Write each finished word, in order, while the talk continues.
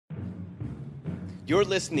You're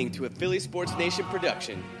listening to a Philly Sports Nation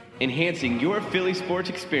production, enhancing your Philly sports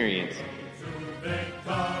experience.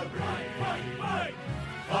 Fight,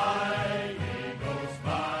 Eagles,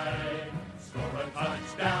 fight. Score a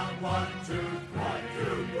touchdown, 1, 2, 3.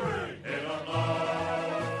 Hit 'em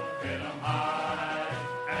low, hit 'em high,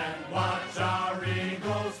 and watch our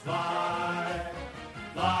Eagles fly.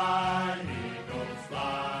 Fly, Eagles,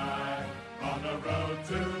 fly, on the road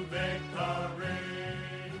to victory.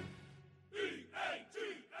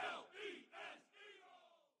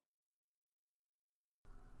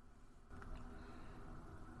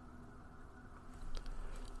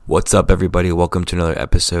 What's up, everybody? Welcome to another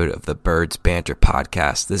episode of the Birds Banter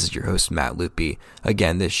Podcast. This is your host, Matt Loopy.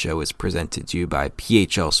 Again, this show is presented to you by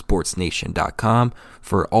phlsportsnation.com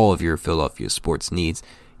for all of your Philadelphia sports needs,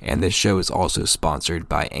 and this show is also sponsored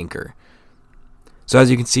by Anchor. So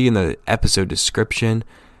as you can see in the episode description,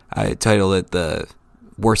 I titled it the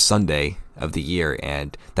worst Sunday of the year,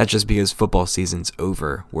 and that's just because football season's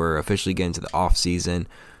over. We're officially getting to the off season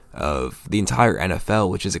of the entire NFL,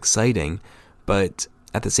 which is exciting, but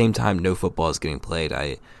at the same time, no football is getting played.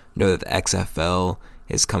 I know that the XFL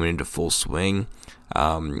is coming into full swing.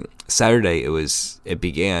 Saturday it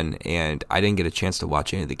began, and I didn't get a chance to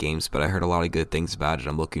watch any of the games, but I heard a lot of good things about it.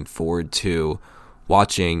 I'm looking forward to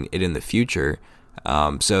watching it in the future.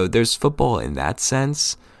 So there's football in that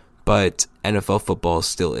sense, but NFL football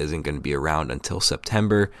still isn't going to be around until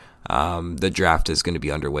September. The draft is going to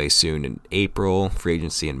be underway soon in April, free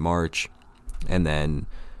agency in March, and then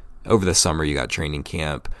over the summer, you got training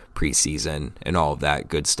camp, preseason, and all of that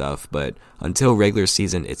good stuff. But until regular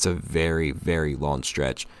season, it's a very, very long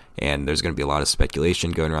stretch. And there's going to be a lot of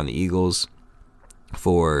speculation going around the Eagles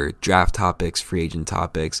for draft topics, free agent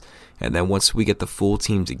topics. And then once we get the full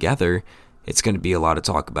team together, it's going to be a lot of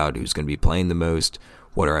talk about who's going to be playing the most,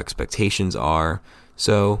 what our expectations are.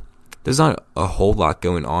 So there's not a whole lot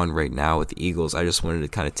going on right now with the Eagles. I just wanted to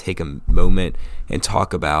kind of take a moment and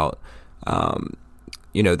talk about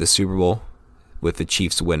the Super Bowl with the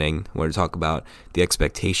Chiefs winning. I want to talk about the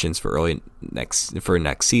expectations for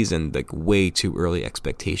next season, like way too early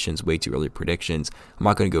expectations, way too early predictions. I'm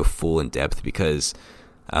not going to go full in depth because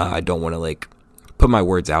I don't want to put my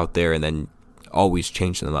words out there and then always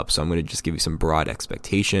change them up. So I'm going to just give you some broad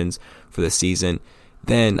expectations for the season.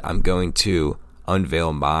 Then I'm going to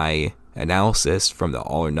unveil my analysis from the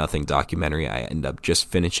All or Nothing documentary. I ended up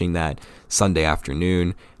just finishing that Sunday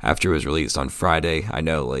afternoon after it was released on Friday. I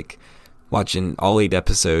know, watching all 8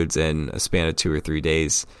 episodes in a span of 2 or 3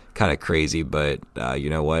 days, kind of crazy, but you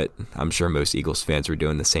know what? I'm sure most Eagles fans were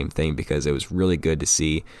doing the same thing because it was really good to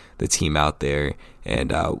see the team out there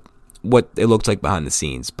and what it looked like behind the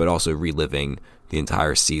scenes, but also reliving the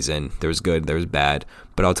entire season. There was good, there was bad,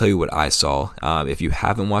 but I'll tell you what I saw. If you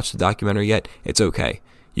haven't watched the documentary yet, it's okay.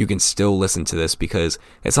 You can still listen to this because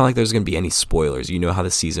it's not like there's going to be any spoilers. You know how the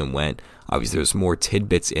season went. Obviously, there's more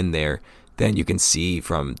tidbits in there than you can see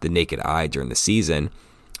from the naked eye during the season.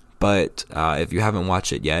 But if you haven't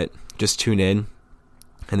watched it yet, just tune in,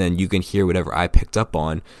 and then you can hear whatever I picked up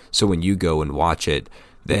on. So when you go and watch it,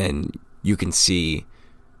 then you can see,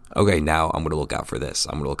 okay, now I'm going to look out for this.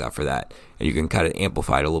 I'm going to look out for that. And you can kind of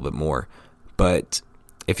amplify it a little bit more. But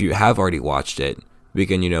if you have already watched it, we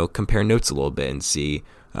can, compare notes a little bit and see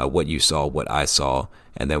what you saw, what I saw,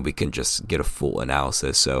 and then we can just get a full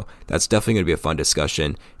analysis. So that's definitely going to be a fun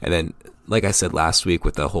discussion. And then, like I said last week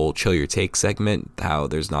with the whole Chill Your Take segment, how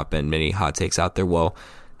there's not been many hot takes out there. Well,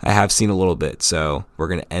 I have seen a little bit. So we're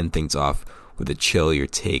going to end things off with a Chill Your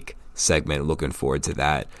Take segment. Looking forward to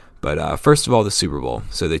that. But first of all, the Super Bowl.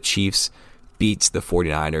 So the Chiefs beat the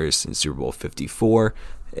 49ers in Super Bowl 54.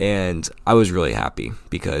 And I was really happy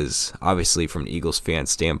because obviously from an Eagles fan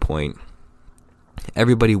standpoint,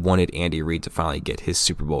 everybody wanted Andy Reid to finally get his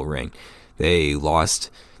Super Bowl ring. They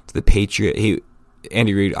lost to the Patriots.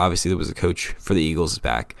 Andy Reid obviously was a coach for the Eagles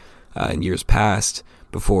back in years past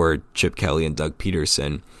before Chip Kelly and Doug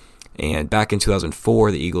Peterson. And back in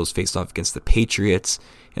 2004, the Eagles faced off against the Patriots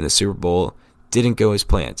in the Super Bowl. Didn't go as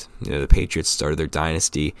planned. The Patriots started their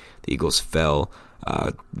dynasty. The Eagles fell.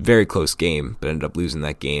 Very close game, but ended up losing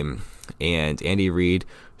that game. And Andy Reid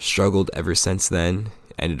struggled ever since then.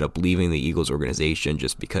 Ended up leaving the Eagles organization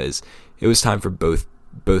just because it was time for both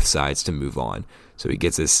sides to move on. So he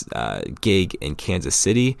gets this gig in Kansas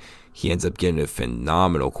City. He ends up getting a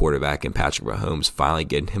phenomenal quarterback in Patrick Mahomes, finally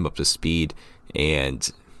getting him up to speed. And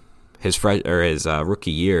his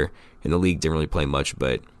rookie year in the league didn't really play much,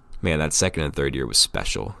 but man, that second and third year was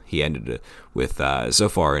special. He ended with, so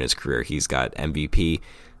far in his career, he's got MVP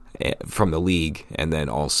from the league and then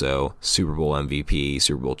also Super Bowl MVP,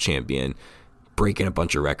 Super Bowl champion. breaking a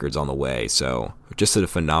bunch of records on the way. So just a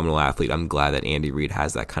phenomenal athlete. I'm glad that Andy Reid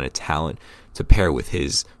has that kind of talent to pair with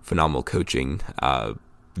his phenomenal coaching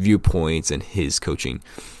viewpoints and his coaching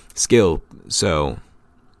skill. So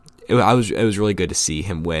it was really good to see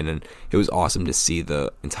him win, and it was awesome to see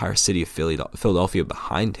the entire city of Philadelphia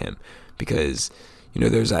behind him, because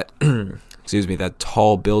there's that that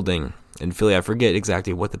tall building in Philly. I forget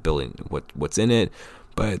exactly what the building what's in it,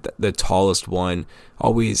 but the tallest one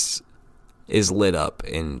always is lit up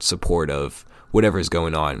in support of whatever is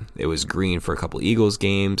going on. It was green for a couple Eagles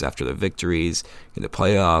games after the victories in the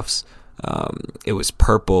playoffs. It was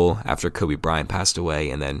purple after Kobe Bryant passed away,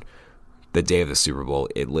 and then the day of the Super Bowl,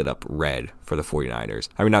 it lit up red for the 49ers.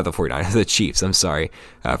 I mean, not the 49ers, the Chiefs. I'm sorry,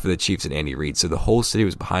 for the Chiefs and Andy Reid. So the whole city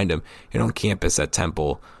was behind him. And on campus at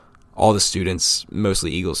Temple, all the students,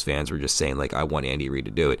 mostly Eagles fans, were just saying, like, I want Andy Reid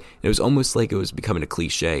to do it. And it was almost like it was becoming a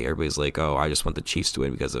cliche. Everybody's like, oh, I just want the Chiefs to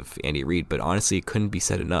win because of Andy Reid. But honestly, it couldn't be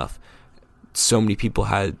said enough. So many people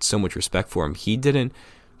had so much respect for him. He didn't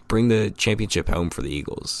bring the championship home for the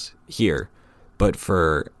Eagles here, but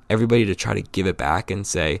for everybody to try to give it back and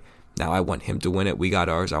say, now I want him to win it. We got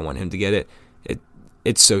ours. I want him to get it.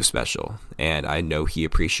 It's so special, and I know he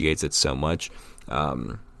appreciates it so much.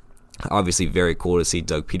 Obviously, very cool to see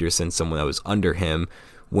Doug Peterson, someone that was under him,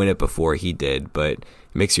 win it before he did, but it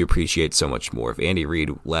makes you appreciate so much more. If Andy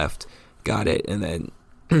Reid left, got it, and then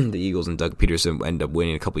the Eagles and Doug Peterson end up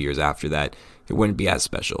winning a couple years after that, it wouldn't be as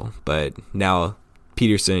special. But now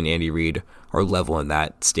Peterson and Andy Reid are level in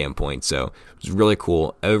that standpoint, so it was really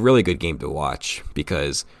cool. A really good game to watch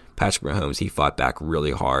because Patrick Mahomes, he fought back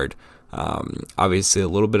really hard. Obviously, a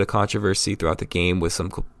little bit of controversy throughout the game with some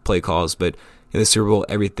play calls, but in the Super Bowl,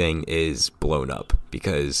 everything is blown up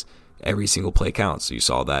because every single play counts. So you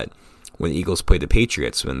saw that when the Eagles played the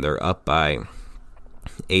Patriots, when they're up by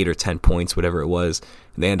 8 or 10 points, whatever it was,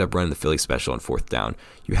 and they end up running the Philly special on fourth down.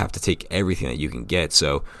 You have to take everything that you can get.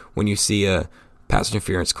 So when you see a pass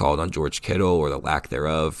interference called on George Kittle or the lack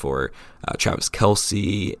thereof, or Travis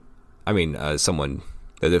Kelce,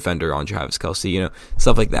 the defender on Travis Kelce,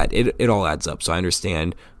 stuff like that. It all adds up. So I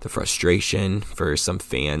understand the frustration for some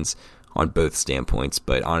fans on both standpoints,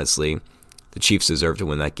 but honestly, the Chiefs deserve to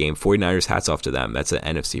win that game. 49ers, hats off to them. That's an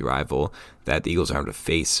NFC rival that the Eagles are going to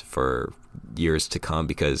face for years to come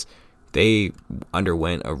because they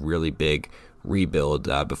underwent a really big rebuild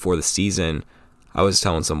before the season. I was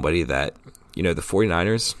telling somebody that, the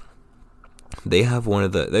 49ers,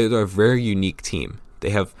 they're a very unique team. They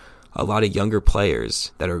have a lot of younger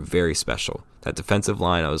players that are very special. That defensive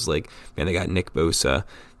line, I was like, man, they got Nick Bosa,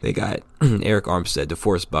 they got Eric Armstead,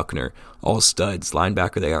 DeForest Buckner, all studs.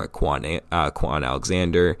 Linebacker, they got Quan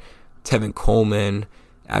Alexander, Tevin Coleman.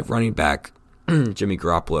 At running back, Jimmy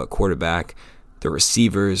Garoppolo at quarterback. The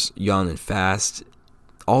receivers, young and fast.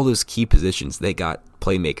 All those key positions, they got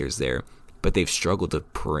playmakers there, but they've struggled to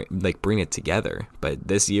bring it together. But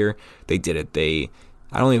this year, they did it.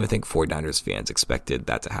 I don't even think 49ers fans expected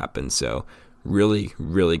that to happen. So really,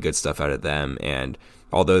 really good stuff out of them. And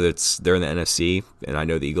although they're in the NFC, and I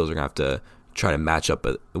know the Eagles are going to have to try to match up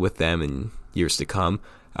with them in years to come,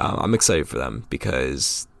 I'm excited for them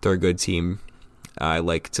because they're a good team. I'm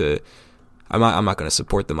not going to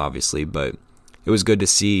support them, obviously, but it was good to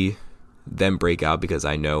see them break out because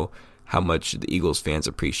I know how much the Eagles fans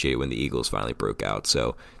appreciate when the Eagles finally broke out.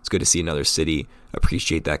 So it's good to see another city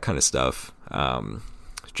appreciate that kind of stuff.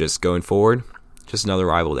 Just going forward, just another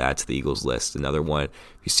rival to add to the Eagles list. Another one, if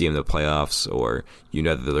you see them in the playoffs or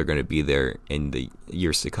that they're going to be there in the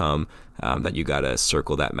years to come, that you got to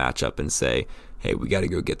circle that matchup and say, hey, we got to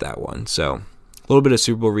go get that one. So a little bit of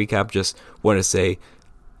Super Bowl recap. Just want to say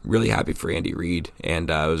really happy for Andy Reid, and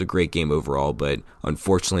it was a great game overall, but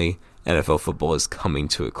unfortunately NFL football is coming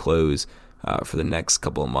to a close for the next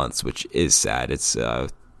couple of months, which is sad. It's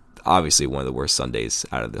obviously one of the worst Sundays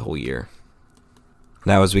out of the whole year.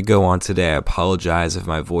 Now, as we go on today, I apologize if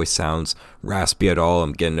my voice sounds raspy at all.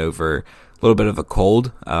 I'm getting over a little bit of a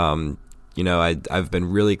cold. I've been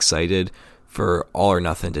really excited for All or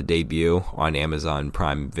Nothing to debut on Amazon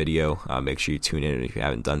Prime Video. Make sure you tune in if you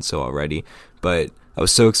haven't done so already. But I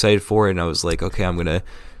was so excited for it, and I was like, okay, I'm going to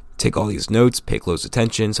take all these notes, pay close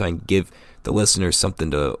attention, so I can give the listeners something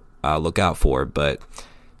to look out for. But,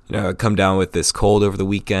 I come down with this cold over the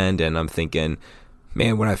weekend, and I'm thinking,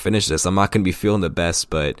 man, when I finish this, I'm not going to be feeling the best,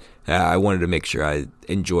 but I wanted to make sure I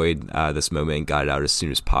enjoyed this moment and got it out as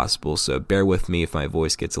soon as possible. So bear with me if my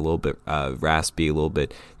voice gets a little bit raspy, a little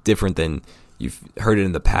bit different than you've heard it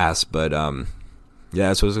in the past. But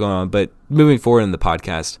that's what's going on. But moving forward in the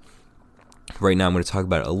podcast, right now I'm going to talk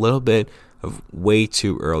about a little bit of way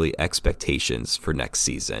too early expectations for next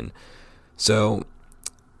season. So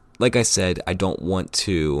like I said, I don't want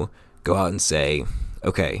to go out and say,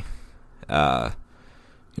 okay,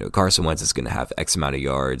 Carson Wentz is going to have X amount of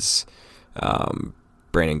yards.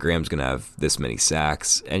 Brandon Graham's going to have this many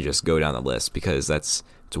sacks, and just go down the list, because it's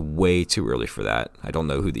way too early for that. I don't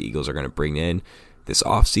know who the Eagles are going to bring in this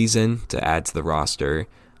offseason to add to the roster.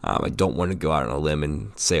 I don't want to go out on a limb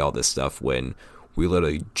and say all this stuff when we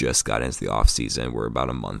literally just got into the offseason. We're about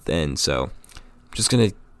a month in, so I'm just going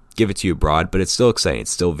to give it to you broad, but it's still exciting.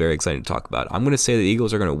 It's still very exciting to talk about. I'm going to say the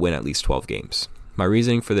Eagles are going to win at least 12 games. My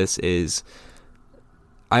reasoning for this is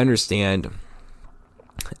I understand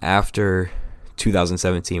after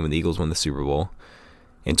 2017 when the Eagles won the Super Bowl,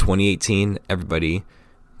 in 2018, everybody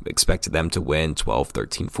expected them to win 12,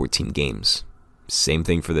 13, 14 games. Same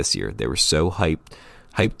thing for this year. They were so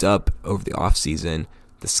hyped up over the offseason.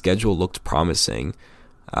 The schedule looked promising.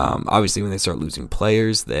 Obviously, when they start losing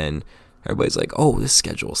players, then everybody's like, oh, this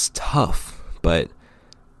schedule is tough. But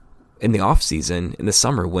in the offseason, in the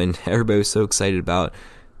summer, when everybody was so excited about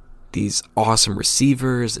these awesome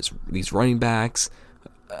receivers, these running backs,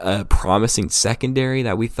 a promising secondary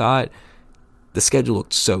that we thought, the schedule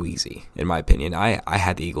looked so easy, in my opinion. I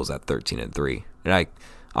had the Eagles at 13-3. And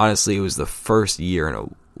honestly, it was the first year in a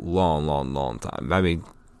long, long, long time. I mean,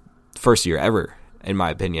 first year ever, in my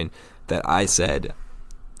opinion, that I said,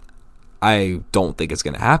 I don't think it's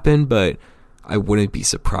going to happen, but I wouldn't be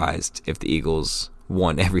surprised if the Eagles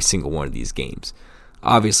won every single one of these games.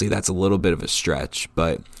 Obviously, that's a little bit of a stretch,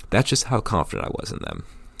 but that's just how confident I was in them.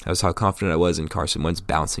 That was how confident I was in Carson Wentz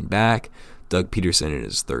bouncing back, Doug Peterson in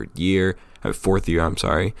his fourth year.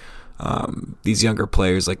 These younger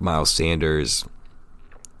players like Miles Sanders,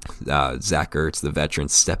 Zach Ertz, the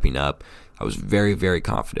veterans stepping up. I was very, very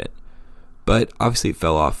confident. But obviously it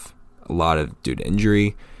fell off a lot due to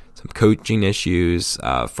injury, some coaching issues,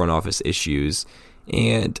 front office issues.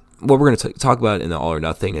 And what we're going to talk about in the All or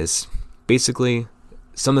Nothing is basically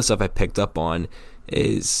some of the stuff I picked up on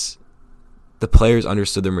is the players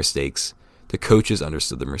understood their mistakes, the coaches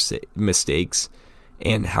understood their mistakes,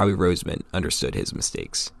 and Howie Roseman understood his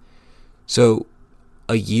mistakes. So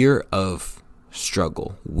a year of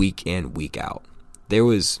struggle, week in, week out. There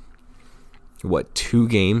was, 2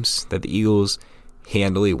 games that the Eagles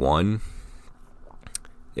handily won.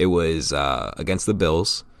 It was against the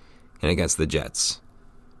Bills and against the Jets.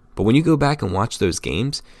 But when you go back and watch those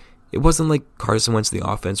games, it wasn't like Carson Wentz and the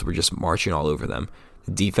offense were just marching all over them.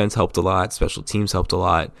 The defense helped a lot. Special teams helped a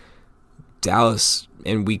lot. Dallas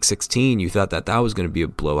in Week 16, you thought that was going to be a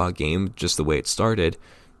blowout game just the way it started.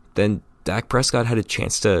 Then Dak Prescott had a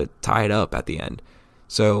chance to tie it up at the end.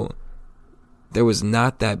 So there was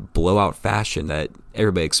not that blowout fashion that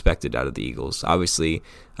everybody expected out of the Eagles. Obviously,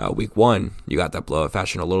 Week 1, you got that blowout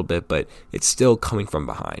fashion a little bit, but it's still coming from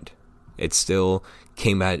behind. It still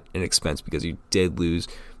came at an expense because you did lose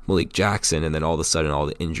Malik Jackson, and then all of a sudden all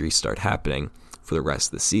the injuries start happening for the rest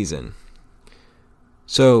of the season.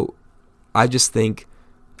 So I just think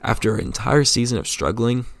after an entire season of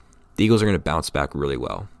struggling, the Eagles are going to bounce back really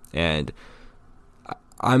well. And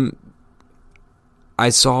I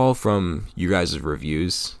saw from you guys'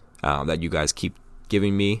 reviews that you guys keep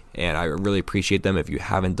giving me, and I really appreciate them. If you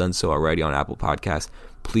haven't done so already on Apple Podcasts,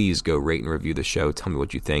 please go rate and review the show. Tell me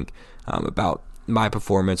what you think about my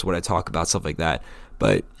performance, what I talk about, stuff like that.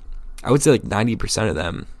 But I would say like 90% of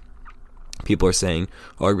them, people are saying,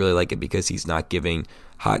 oh, I really like it because he's not giving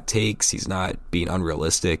hot takes, he's not being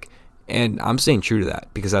unrealistic. And I'm staying true to that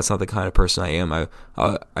because that's not the kind of person I am.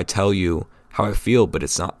 I tell you how I feel, but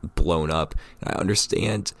it's not blown up. And I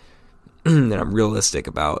understand and I'm realistic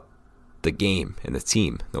about the game and the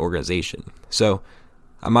team, the organization. So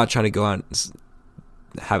I'm not trying to go out and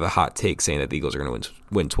have a hot take saying that the Eagles are going to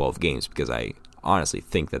win 12 games because I honestly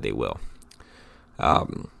think that they will.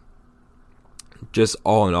 Just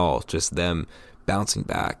all in all, just them bouncing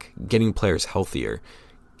back, getting players healthier,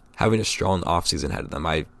 having a strong offseason ahead of them.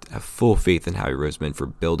 I have full faith in Howie Roseman for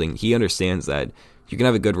building. He understands that you can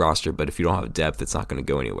have a good roster, but if you don't have depth, it's not going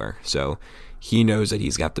to go anywhere. So he knows that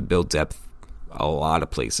he's got to build depth a lot of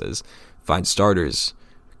places, find starters,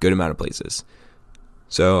 good amount of places.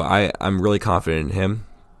 So I'm really confident in him.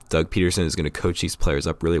 Doug Peterson is going to coach these players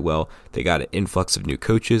up really well. They got an influx of new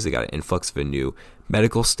coaches. They got an influx of a new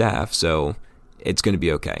medical staff. So it's going to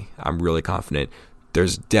be okay. I'm really confident.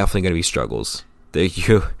 There's definitely going to be struggles.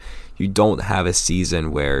 You don't have a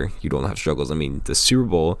season where you don't have struggles. I mean, the Super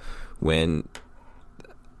Bowl, when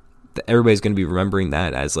everybody's going to be remembering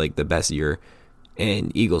that as like the best year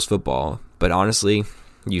in Eagles football. But honestly,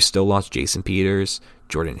 you still lost Jason Peters,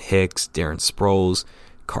 Jordan Hicks, Darren Sproles,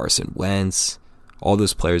 Carson Wentz, all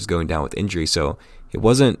those players going down with injury. So it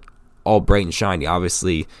wasn't all bright and shiny.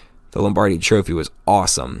 Obviously, The Lombardi Trophy was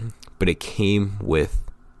awesome, but it came with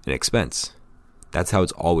an expense. That's how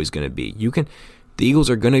it's always going to be. The Eagles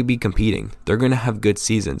are going to be competing. They're going to have good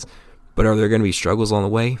seasons, but are there going to be struggles along the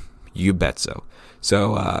way? You bet so.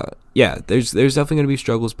 So, there's definitely going to be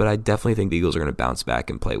struggles, but I definitely think the Eagles are going to bounce back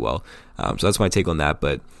and play well. So that's my take on that.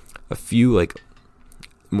 But a few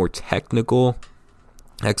more technical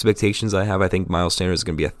expectations I have. I think Miles Sanders is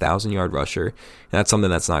going to be 1,000-yard rusher, and that's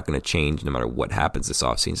something that's not going to change no matter what happens this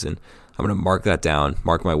offseason. I'm going to mark that down,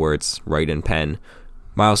 mark my words, write in pen.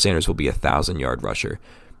 Miles Sanders will be 1,000-yard rusher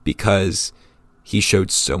because he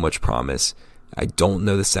showed so much promise. I don't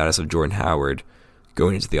know the status of Jordan Howard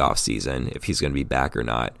going into the offseason, if he's going to be back or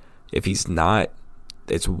not. If he's not,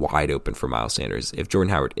 it's wide open for Miles Sanders. If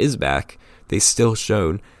Jordan Howard is back, they still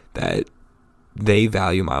showed that they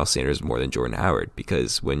value Miles Sanders more than Jordan Howard,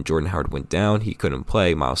 because when Jordan Howard went down, he couldn't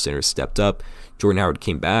play. Miles Sanders stepped up. Jordan Howard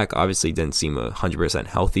came back. Obviously didn't seem 100%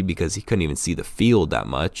 healthy because he couldn't even see the field that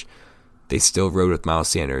much. They still rode with Miles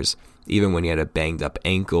Sanders, even when he had a banged up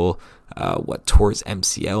ankle, tore his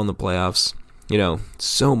MCL in the playoffs.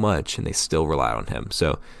 So much, and they still relied on him.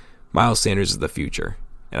 So Miles Sanders is the future,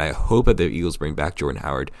 and I hope that the Eagles bring back Jordan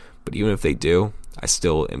Howard, but even if they do, I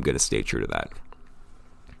still am going to stay true to that.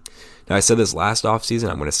 Now, I said this last offseason,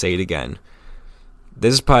 I'm going to say it again.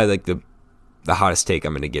 This is probably the hottest take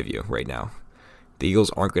I'm going to give you right now. The Eagles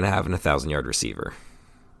aren't going to have an 1,000-yard receiver.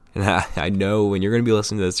 And I know when you're going to be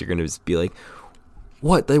listening to this, you're going to be like,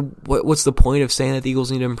 what's the point of saying that the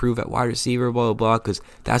Eagles need to improve at wide receiver, blah, blah, blah, because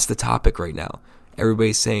that's the topic right now.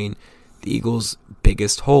 Everybody's saying the Eagles'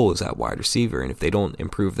 biggest hole is at wide receiver, and if they don't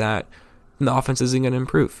improve that, then the offense isn't going to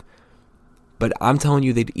improve. But I'm telling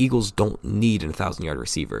you, the Eagles don't need an 1,000-yard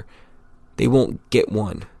receiver. They won't get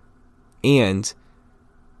one. And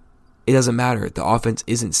it doesn't matter. The offense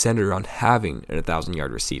isn't centered on having an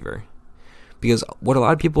 1,000-yard receiver. Because what a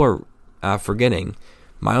lot of people are forgetting,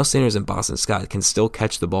 Miles Sanders and Boston Scott can still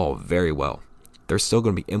catch the ball very well. They're still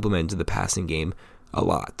going to be implemented to the passing game a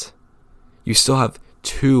lot. You still have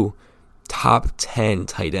 2 top 10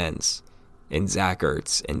 tight ends in Zach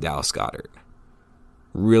Ertz and Dallas Goedert.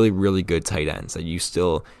 Really, really good tight ends that you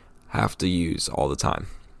still have to use all the time.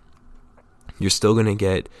 You're still going to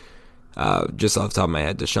get, just off the top of my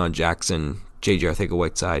head, Deshaun Jackson, J.J.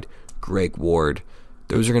 Arcega-Whiteside, Greg Ward.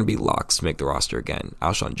 Those are going to be locks to make the roster again.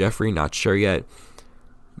 Alshon Jeffrey, not sure yet.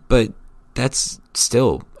 But that's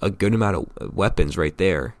still a good amount of weapons right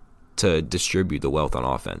there to distribute the wealth on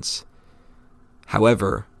offense.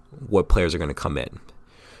 However, what players are going to come in?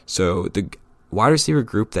 So the wide receiver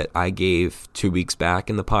group that I gave 2 weeks back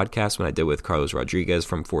in the podcast when I did with Carlos Rodriguez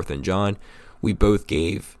from 4th and John, we both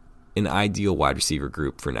gave an ideal wide receiver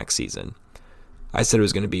group for next season. I said it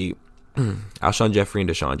was going to be Alshon Jeffrey and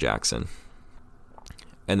Deshaun Jackson.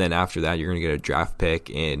 And then after that, you're going to get a draft pick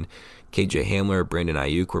in KJ Hamler, Brandon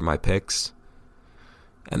Ayuk were my picks.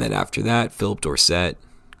 And then after that, Philip Dorsett,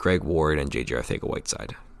 Greg Ward, and J.J.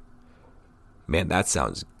 Arcega-Whiteside. Man, that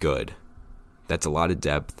sounds good. That's a lot of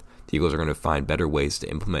depth. The Eagles are going to find better ways to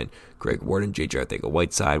implement Greg Ward and J.J.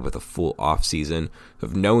 Arcega-Whiteside with a full offseason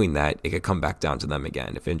of knowing that it could come back down to them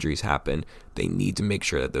again. If injuries happen, they need to make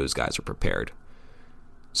sure that those guys are prepared.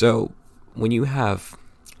 So when you have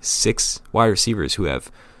 6 wide receivers who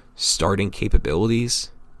have starting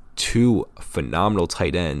capabilities, 2 phenomenal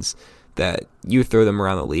tight ends that you throw them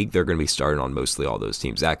around the league, they're going to be starting on mostly all those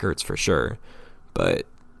teams. Zach Ertz for sure, but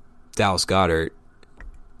Dallas Goedert,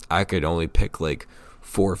 I could only pick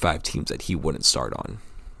 4 or 5 teams that he wouldn't start on,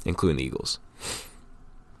 including the Eagles.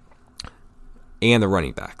 And the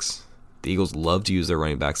running backs. The Eagles love to use their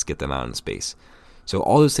running backs to get them out in space. So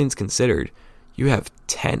all those things considered, you have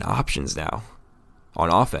 10 options now on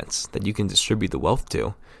offense that you can distribute the wealth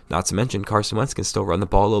to. Not to mention Carson Wentz can still run the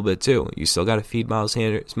ball a little bit too. You still got to feed Miles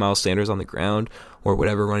Sanders on the ground or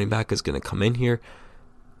whatever running back is going to come in here.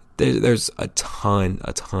 There's a ton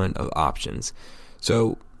of options.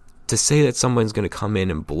 So to say that someone's going to come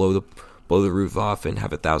in and blow the roof off and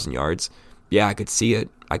have 1,000 yards, yeah, I could see it.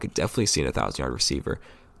 I could definitely see an 1,000-yard receiver.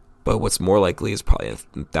 But what's more likely is probably a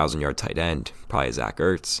 1,000-yard tight end, probably Zach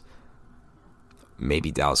Ertz,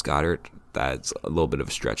 maybe Dallas Goedert. That's a little bit of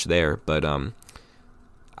a stretch there. But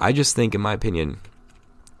I just think, in my opinion,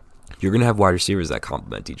 you're going to have wide receivers that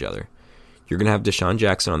complement each other. You're going to have Deshaun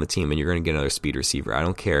Jackson on the team, and you're going to get another speed receiver. I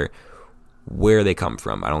don't care where they come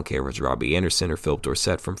from. I don't care if it's Robbie Anderson or Philip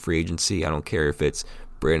Dorsett from free agency. I don't care if it's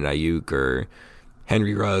Brandon Ayuk or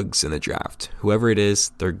Henry Ruggs in the draft. Whoever it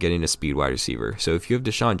is, they're getting a speed wide receiver. So if you have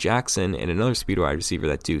Deshaun Jackson and another speed wide receiver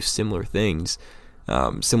that do similar things,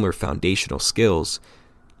 similar foundational skills,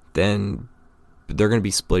 then they're going to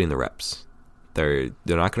be splitting the reps. They're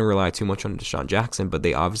not going to rely too much on Deshaun Jackson, but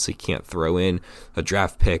they obviously can't throw in a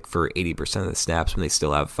draft pick for 80% of the snaps when they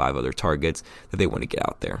still have 5 other targets that they want to get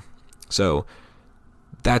out there. So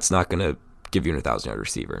that's not going to give you an 1,000-yard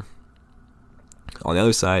receiver. On the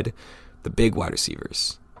other side, the big wide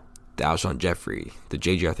receivers, the Alshon Jeffrey, the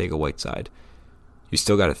J.J. Arcega-Whiteside, you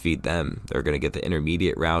still got to feed them. They're going to get the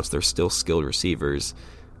intermediate routes. They're still skilled receivers.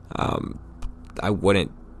 I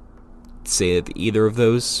wouldn't say that either of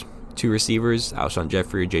those 2 receivers, Alshon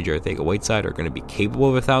Jeffrey or J.J. Arcega-Whiteside, are going to be capable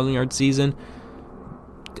of a 1,000-yard season.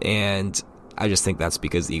 And I just think that's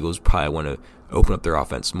because the Eagles probably want to open up their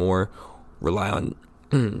offense more, rely on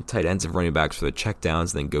tight ends and running backs for the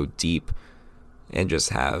checkdowns, then go deep and just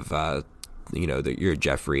have your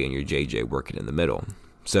Jeffrey and your JJ working in the middle.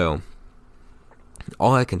 So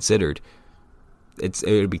all I considered, it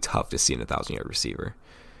would be tough to see in a 1,000-yard receiver.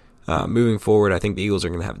 Moving forward, I think the Eagles are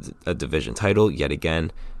going to have a division title yet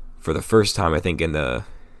again. For the first time, I think in the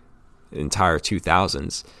entire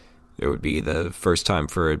 2000s, it would be the first time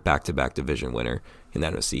for a back-to-back division winner in the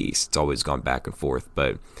NFC East. It's always gone back and forth,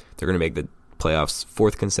 but they're going to make the playoffs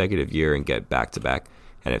 4th consecutive year and get back-to-back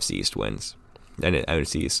NFC East wins and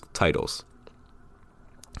NFC East titles.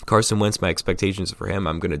 Carson Wentz, my expectations for him,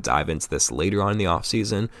 I'm going to dive into this later on in the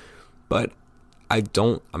offseason, but I'm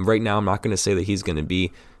not going to say that he's going to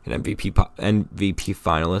be an MVP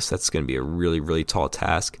finalist. That's going to be a really, really tall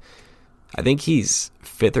task. I think he's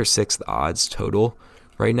 5th or 6th odds total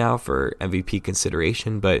right now for MVP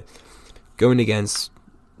consideration, but going against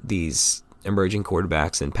these emerging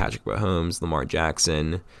quarterbacks in Patrick Mahomes, Lamar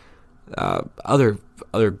Jackson,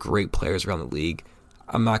 other great players around the league,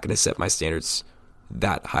 I'm not going to set my standards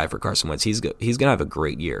that high for Carson Wentz. He's going to have a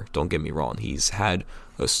great year. Don't get me wrong. He's had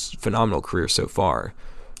a phenomenal career so far.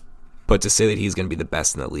 But to say that he's going to be the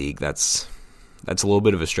best in the league, that's a little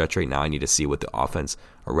bit of a stretch right now. I need to see what the offense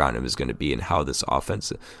around him is going to be and how these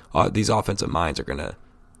offensive minds are going to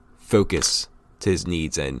focus to his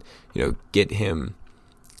needs and get him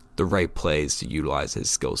the right plays to utilize his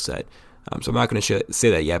skill set. So I'm not going to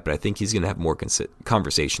say that yet, but I think he's going to have more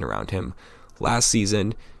conversation around him. Last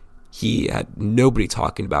season, he had nobody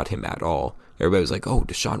talking about him at all. Everybody was like, oh,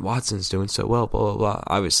 Deshaun Watson's doing so well, blah, blah, blah.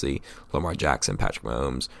 Obviously, Lamar Jackson, Patrick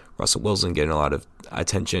Mahomes, Russell Wilson getting a lot of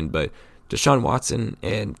attention, but Deshaun Watson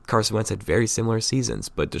and Carson Wentz had very similar seasons,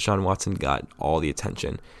 but Deshaun Watson got all the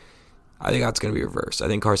attention. I think that's going to be reversed. I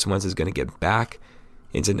think Carson Wentz is going to get back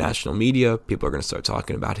into national media. People are going to start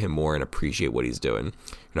talking about him more and appreciate what he's doing.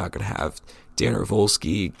 You're not going to have Dan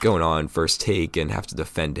Orlovsky going on First Take and have to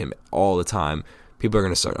defend him all the time. People are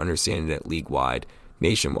going to start understanding it league-wide,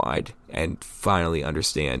 nationwide, and finally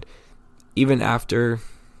understand, even after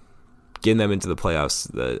getting them into the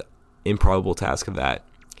playoffs, the improbable task of that,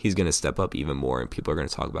 he's going to step up even more, and people are going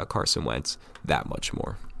to talk about Carson Wentz that much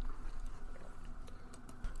more.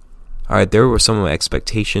 All right, there were some of my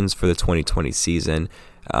expectations for the 2020 season,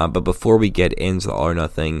 but before we get into the All or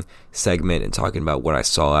Nothing segment and talking about what I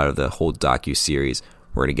saw out of the whole docu-series,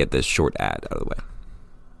 we're going to get this short ad out of the way.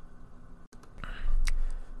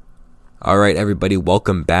 All right, everybody,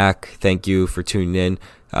 welcome back. Thank you for tuning in.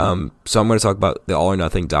 So I'm going to talk about the All or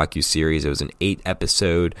Nothing docu-series. It was an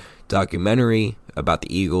 8-episode documentary about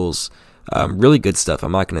the Eagles. Really good stuff.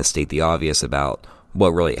 I'm not going to state the obvious about what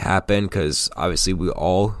really happened because obviously we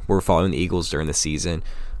all were following the Eagles during the season.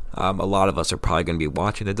 A lot of us are probably going to be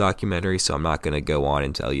watching the documentary, so I'm not going to go on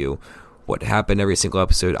and tell you what happened every single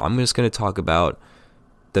episode. I'm just going to talk about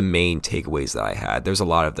the main takeaways that I had. There's a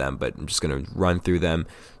lot of them, but I'm just going to run through them.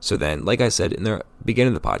 So then, like I said in the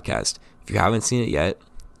beginning of the podcast, if you haven't seen it yet,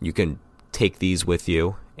 you can take these with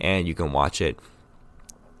you and you can watch it,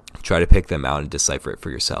 try to pick them out and decipher it for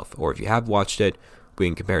yourself. Or if you have watched it, we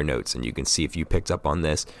can compare notes and you can see if you picked up on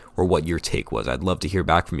this or what your take was. I'd love to hear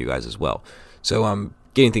back from you guys as well. So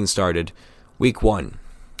getting things started, week 1.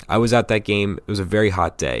 I was at that game. It was a very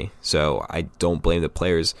hot day, so I don't blame the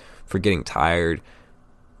players for getting tired.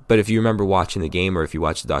 But if you remember watching the game or if you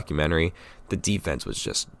watched the documentary, the defense was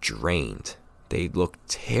just drained. They looked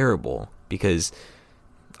terrible because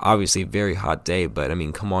obviously very hot day, but I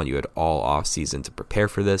mean, come on, you had all off season to prepare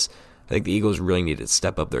for this. I think the Eagles really need to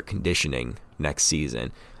step up their conditioning next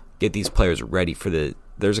season, get these players ready for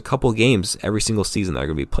there's a couple games every single season that are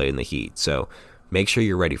going to be played in the heat. So make sure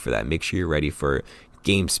you're ready for that. Make sure you're ready for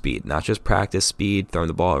game speed, not just practice speed, throwing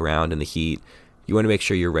the ball around in the heat. You want to make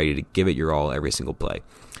sure you're ready to give it your all every single play.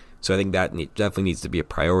 So I think that definitely needs to be a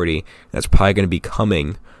priority. That's probably going to be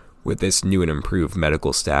coming with this new and improved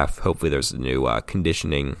medical staff. Hopefully there's a new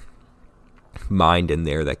conditioning mind in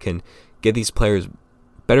there that can get these players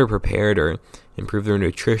better prepared or improve their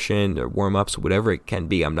nutrition or warm-ups, whatever it can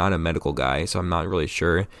be. I'm not a medical guy, so I'm not really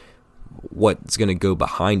sure what's going to go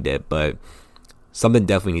behind it, but something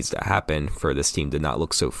definitely needs to happen for this team to not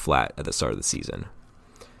look so flat at the start of the season.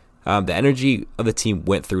 The energy of the team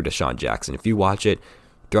went through Deshaun Jackson. If you watch it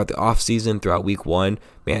throughout the offseason, throughout week 1,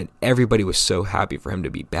 man, everybody was so happy for him to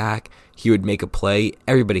be back. He would make a play.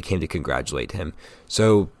 Everybody came to congratulate him.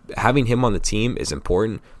 So having him on the team is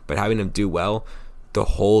important, but having him do well, the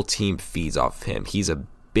whole team feeds off of him. He's a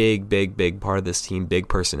big, big, big part of this team, big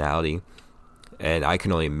personality. And I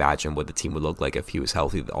can only imagine what the team would look like if he was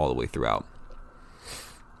healthy all the way throughout.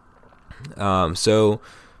 So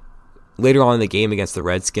later on in the game against the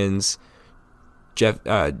Redskins,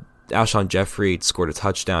 Alshon Jeffrey scored a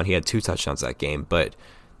touchdown. He had 2 touchdowns that game, but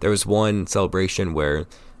there was one celebration where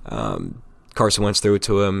Carson Wentz threw it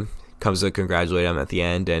to him, comes to congratulate him at the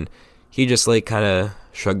end, and he just like kind of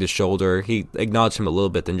shrugged his shoulder. He acknowledged him a little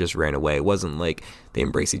bit, then just ran away. It wasn't like they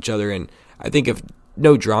embraced each other, and I think if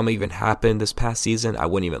no drama even happened this past season, I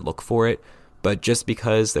wouldn't even look for it. But just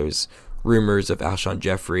because there's rumors of Alshon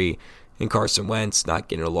Jeffrey and Carson Wentz not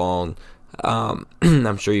getting along,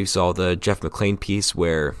 I'm sure you saw the Jeff McClain piece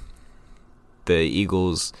where the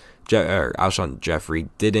Eagles, Alshon Jeffrey,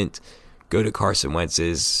 didn't go to Carson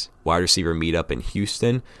Wentz's wide receiver meetup in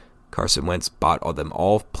Houston. Carson Wentz bought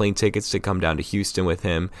all plane tickets to come down to Houston with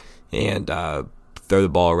him and throw the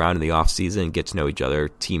ball around in the offseason and get to know each other,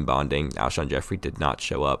 team bonding. Alshon Jeffrey did not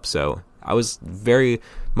show up. So I was very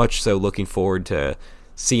much so looking forward to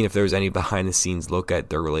seeing if there was any behind-the-scenes look at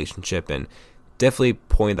their relationship, and definitely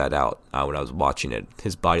pointed that out when I was watching it.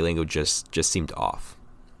 His body language just seemed off.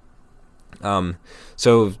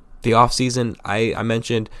 So the offseason, I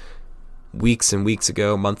mentioned months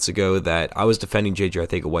ago, that I was defending J.J.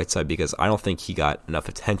 Arcega-Whiteside because I don't think he got enough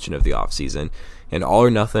attention of the offseason. And All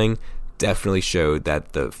or Nothing definitely showed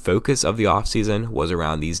that the focus of the offseason was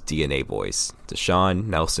around these DNA boys, Deshaun,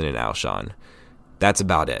 Nelson, and Alshon. That's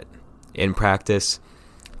about it. In practice,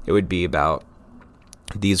 it would be about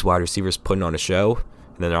these wide receivers putting on a show,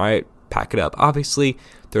 and then, all right, pack it up. Obviously,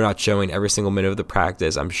 they're not showing every single minute of the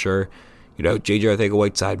practice. I'm sure, J.J.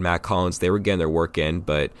 Arcega-Whiteside, Matt Collins, they were getting their work in,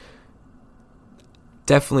 but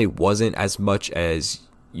definitely wasn't as much as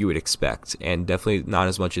you would expect, and definitely not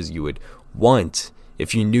as much as you would want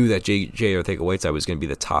if you knew that J.J. Arcega-Whiteside was going to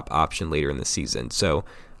be the top option later in the season. So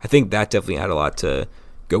I think that definitely had a lot to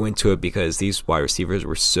go into it because these wide receivers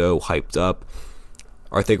were so hyped up.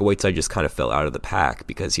 Arcega-Whiteside just kind of fell out of the pack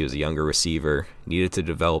because he was a younger receiver, needed to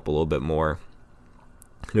develop a little bit more.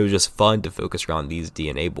 And it was just fun to focus around these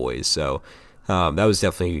DNA boys. So that was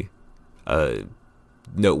definitely a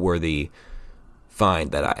noteworthy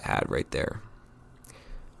find that I had right there.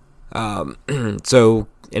 So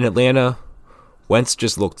in Atlanta, Wentz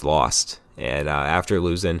just looked lost. And after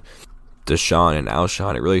losing Deshaun and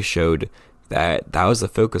Alshon, it really showed that was the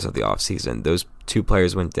focus of the offseason. Those 2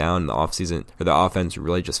 players went down in the offseason, or the offense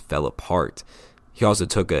really just fell apart. He also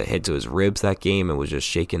took a hit to his ribs that game and was just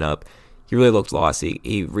shaken up. He really looked lost.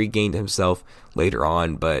 He regained himself later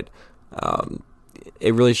on, but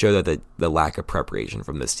it really showed that the lack of preparation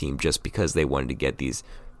from this team just because they wanted to get these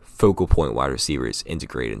focal point wide receivers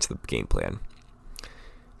integrated into the game plan.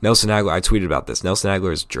 Nelson Agholor, I tweeted about this. Nelson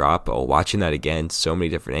Agholor's drop, watching that again, so many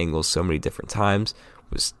different angles, so many different times,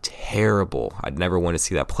 was terrible. I'd never want to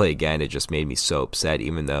see that play again. It just made me so upset,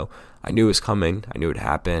 even though I knew it was coming. I knew it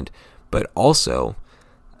happened. But also,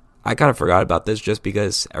 I kind of forgot about this just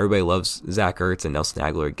because everybody loves Zach Ertz and Nelson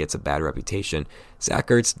Agholor gets a bad reputation. Zach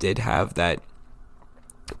Ertz did have that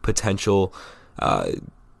potential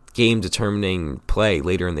game-determining play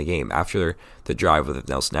later in the game after the drive with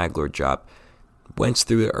the Nelson Agholor drop. Wentz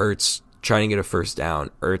threw to Ertz trying to get a first down.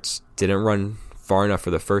 Ertz didn't run far enough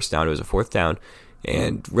for the first down. It was a 4th down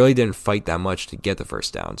and really didn't fight that much to get the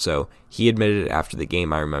first down. So he admitted it after the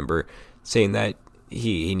game, I remember, saying that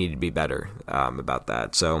he needed to be better about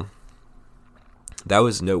that. So that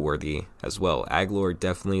was noteworthy as well. Agholor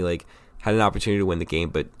definitely had an opportunity to win the game,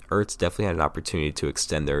 but Ertz definitely had an opportunity to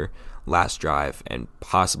extend their last drive and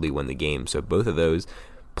possibly win the game. So both of those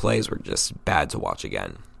plays were just bad to watch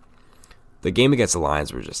again. The game against the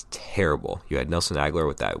Lions were just terrible. You had Nelson Agholor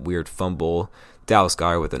with that weird fumble, Dallas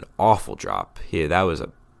Goedert with an awful drop. That was a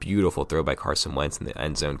beautiful throw by Carson Wentz in the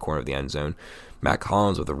end zone, corner of the end zone. Matt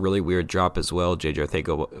Collins with a really weird drop as well. J.J.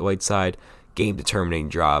 Arcega-Whiteside, game-determining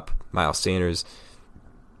drop. Miles Sanders,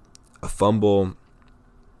 a fumble.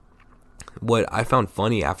 What I found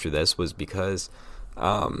funny after this was because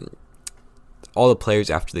all the players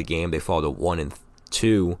after the game, they followed a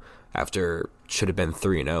 1-2 after should have been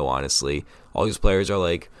 3-0, honestly. All these players are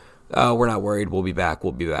like, oh, we're not worried, we'll be back.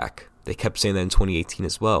 They kept saying that in 2018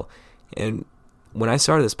 as well. And when I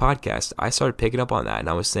started this podcast, I started picking up on that, and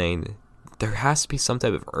I was saying there has to be some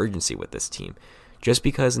type of urgency with this team. Just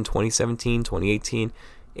because in 2017, 2018,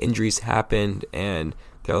 injuries happened and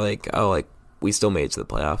they're like, oh, like, we still made it to the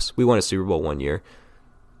playoffs. We won a Super Bowl one year.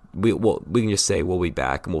 We can just say we'll be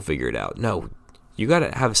back and we'll figure it out. No, you got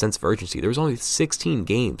to have a sense of urgency. There was only 16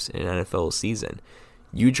 games in an NFL season.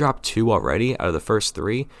 You dropped 2 already out of the first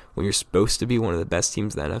 3 when you're supposed to be one of the best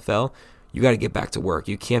teams in the NFL. You got to get back to work.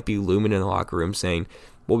 You can't be looming in the locker room saying,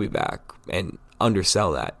 we'll be back, and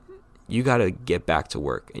undersell that. You got to get back to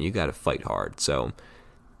work, and you got to fight hard. So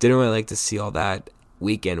didn't really like to see all that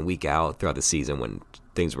week in, week out throughout the season when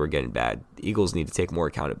things were getting bad. The Eagles need to take more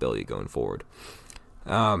accountability going forward.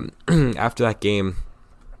 After that game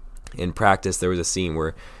in practice, there was a scene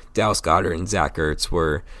where Dallas Goedert and Zach Ertz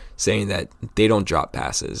were saying that they don't drop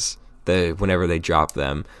passes. Whenever they drop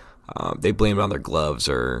them, they blame it on their gloves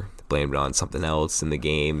or blame it on something else in the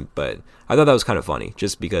game. But I thought that was kind of funny,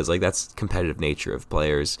 just because like that's competitive nature of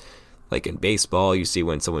players. Like in baseball, you see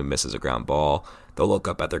when someone misses a ground ball, they'll look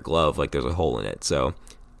up at their glove like there's a hole in it. So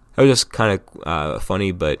it was just kind of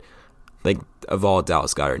funny, but like of all,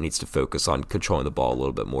 Dallas Goedert needs to focus on controlling the ball a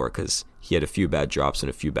little bit more because he had a few bad drops and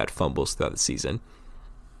a few bad fumbles throughout the season.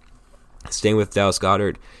 Staying with Dallas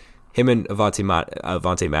Goedert, him and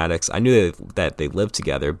Avonte Maddox, I knew that they lived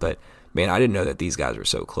together, but man, I didn't know that these guys were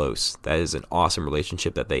so close. That is an awesome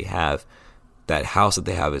relationship that they have. That house that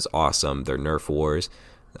they have is awesome. Their Nerf wars.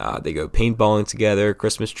 They go paintballing together,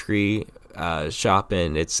 Christmas tree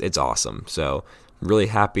shopping. It's awesome. So I'm really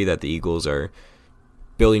happy that the Eagles are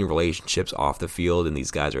building relationships off the field, and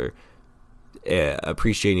these guys are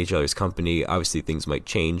appreciating each other's company. Obviously, things might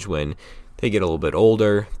change when they get a little bit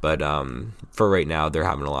older, but for right now, they're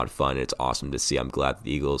having a lot of fun. It's awesome to see. I'm glad that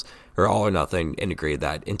the Eagles are all or nothing integrated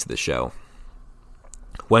that into the show.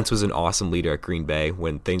 Wentz was an awesome leader at Green Bay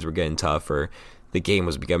when things were getting tough or the game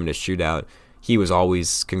was becoming a shootout. He was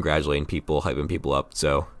always congratulating people, hyping people up,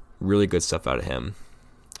 so really good stuff out of him.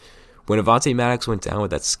 When Avonte Maddox went down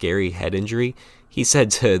with that scary head injury, he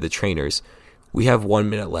said to the trainers, "We have 1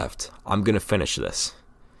 minute left. I'm going to finish this."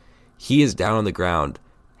 He is down on the ground,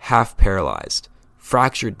 half paralyzed,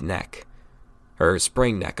 fractured neck, or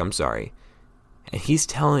sprained neck, I'm sorry. And he's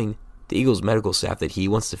telling the Eagles medical staff that he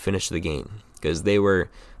wants to finish the game because they were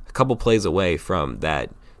a couple plays away from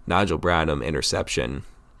that Nigel Bradham interception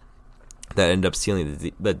that ended up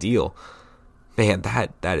sealing the deal. Man,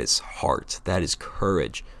 that is heart. That is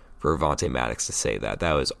courage for Avonte Maddox to say that.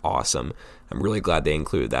 That was awesome. I'm really glad they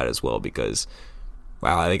included that as well because,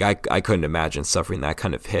 wow, I couldn't imagine suffering that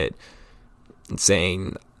kind of hit and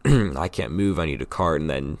saying, I can't move, I need a cart, and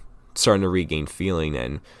then starting to regain feeling,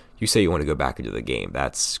 and you say you want to go back into the game.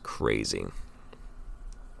 That's crazy.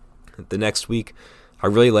 The next week, I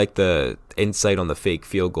really liked the insight on the fake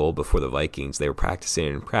field goal before the Vikings. They were practicing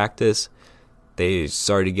in practice. They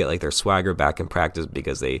started to get like their swagger back in practice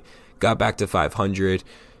because they got back to 500.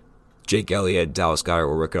 Jake Elliott, Dallas Goedert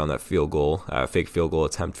were working on that fake field goal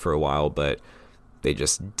attempt for a while, but they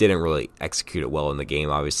just didn't really execute it well in the game.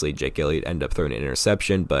 Obviously, Jake Elliott ended up throwing an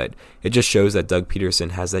interception, but it just shows that Doug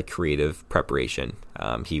Peterson has that creative preparation.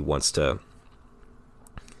 He wants to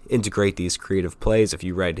integrate these creative plays. If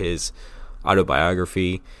you read his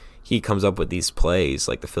autobiography, he comes up with these plays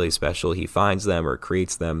like the Philly special. He finds them or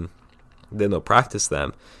creates them, then they'll practice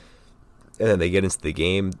them, and then they get into the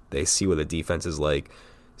game. They see what the defense is like,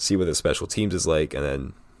 see what the special teams is like, and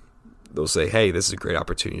then they'll say, hey, this is a great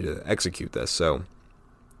opportunity to execute this. So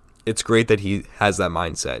it's great that he has that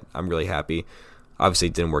mindset. I'm really happy. Obviously,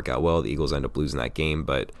 it didn't work out well. The Eagles end up losing that game,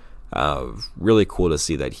 but really cool to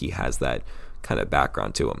see that he has that kind of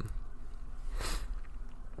background to him.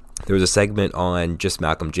 There was a segment on just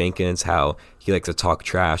Malcolm Jenkins, how he likes to talk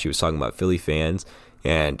trash. He was talking about Philly fans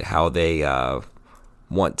and how they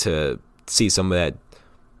want to see someone that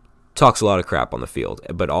talks a lot of crap on the field,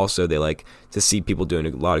 but also they like to see people doing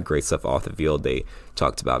a lot of great stuff off the field. They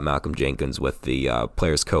talked about Malcolm Jenkins with the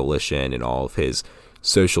Players Coalition and all of his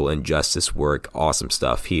social injustice work. Awesome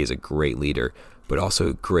stuff. He is a great leader, but also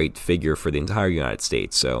a great figure for the entire United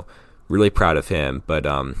States. So really proud of him. But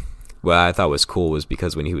what I thought was cool was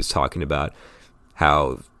because when he was talking about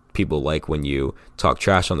how people like when you talk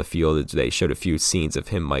trash on the field, they showed a few scenes of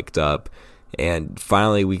him mic'd up, and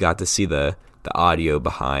finally we got to see the audio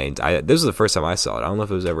behind. This was the first time I saw it. I don't know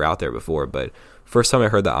if it was ever out there before, but first time I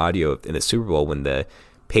heard the audio in the Super Bowl when the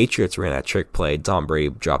Patriots ran that trick play. Tom Brady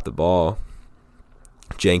dropped the ball.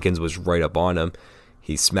 Jenkins was right up on him.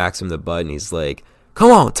 He smacks him in the butt and he's like,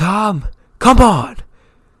 "Come on, Tom, come on."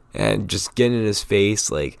 And just getting in his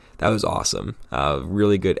face, like, that was awesome.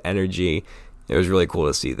 Really good energy. It was really cool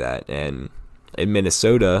to see that. And in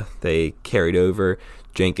Minnesota, they carried over.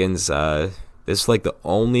 Jenkins, this is like the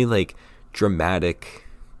only like dramatic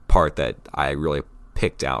part that I really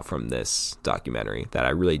picked out from this documentary that I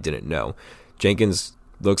really didn't know. Jenkins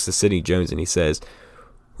looks to Sidney Jones and he says,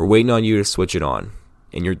 "We're waiting on you to switch it on.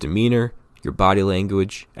 In your demeanor, your body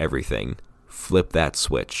language, everything. Flip that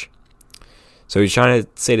switch." So he's trying to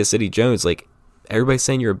say to Sidney Jones, like, everybody's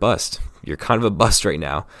saying you're a bust. You're kind of a bust right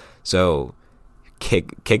now. So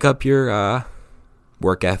kick up your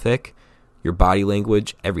work ethic, your body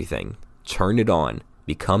language, everything. Turn it on.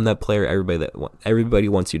 Become that player everybody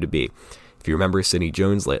wants you to be. If you remember, Sidney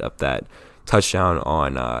Jones lit up that touchdown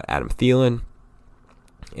on Adam Thielen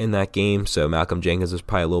in that game. So Malcolm Jenkins was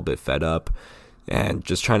probably a little bit fed up and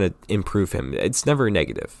just trying to improve him. It's never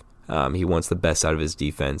negative. He wants the best out of his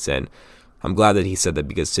defense, and I'm glad that he said that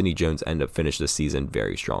because Sidney Jones ended up finishing the season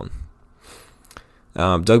very strong.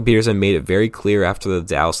 Doug Peterson made it very clear after the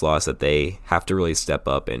Dallas loss that they have to really step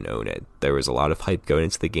up and own it. There was a lot of hype going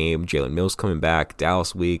into the game, Jalen Mills coming back,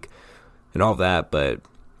 Dallas week, and all that, but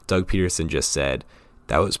Doug Peterson just said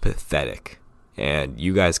that was pathetic. And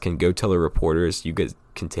you guys can go tell the reporters, you guys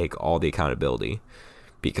can take all the accountability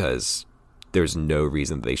because there's no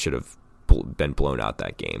reason they should have been blown out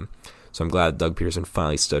that game. So I'm glad Doug Peterson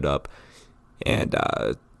finally stood up and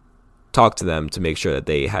talk to them to make sure that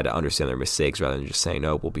they had to understand their mistakes rather than just saying,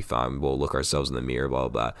 "No, we'll be fine. We'll look ourselves in the mirror, blah,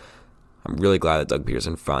 blah, blah." I'm really glad that Doug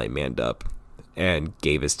Peterson finally manned up and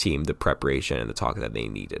gave his team the preparation and the talk that they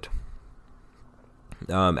needed.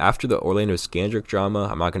 After the Orlando Scandrick drama,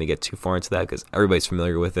 I'm not going to get too far into that because everybody's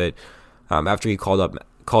familiar with it. After he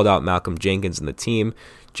called out Malcolm Jenkins and the team,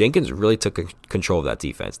 Jenkins really took control of that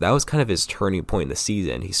defense. That was kind of his turning point in the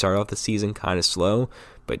season. He started off the season kind of slow,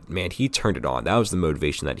 but man, he turned it on. That was the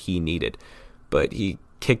motivation that he needed. But he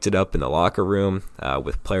kicked it up in the locker room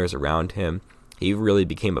with players around him. He really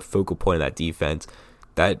became a focal point of that defense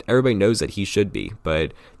that everybody knows that he should be.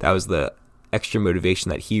 But that was the extra motivation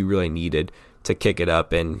that he really needed to kick it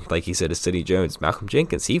up. And like he said to Sidney Jones, Malcolm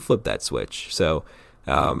Jenkins, he flipped that switch. So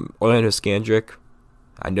Orlando Scandrick,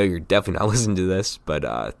 I know you're definitely not listening to this, but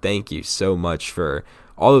thank you so much for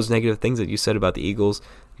all those negative things that you said about the Eagles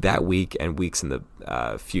that week and weeks in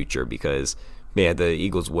the future, because, man, the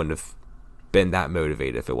Eagles wouldn't have been that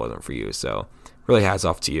motivated if it wasn't for you. So really hats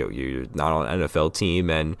off to you. You're not on an NFL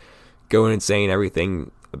team and going and saying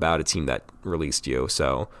everything about a team that released you.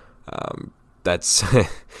 So that's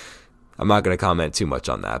I'm not going to comment too much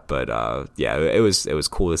on that, but yeah, it was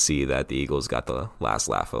cool to see that the Eagles got the last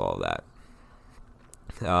laugh of all of that.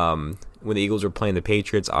 When the Eagles were playing the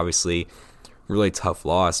Patriots, obviously really tough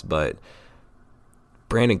loss, but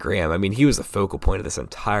Brandon Graham, I mean, he was the focal point of this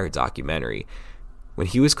entire documentary. When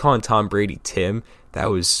he was calling Tom Brady Tim, that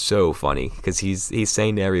was so funny because he's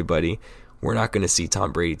saying to everybody, we're not going to see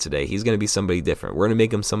Tom Brady today. He's going to be somebody different. We're going to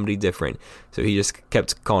make him somebody different. So he just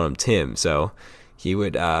kept calling him Tim. So he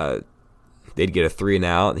would, they'd get a 3 and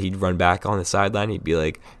out. He'd run back on the sideline. He'd be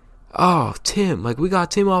like, "Oh, Tim, like we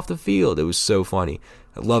got Tim off the field." It was so funny.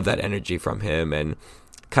 I love that energy from him and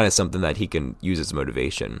kind of something that he can use as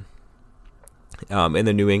motivation. In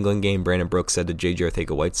the New England game, Brandon Brooks said to J.J.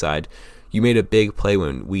 Arcega-Whiteside, "You made a big play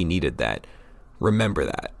when we needed that. Remember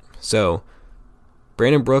that." So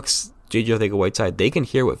Brandon Brooks, J.J. Arcega-Whiteside, they can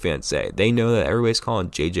hear what fans say. They know that everybody's calling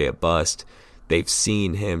J.J. a bust. They've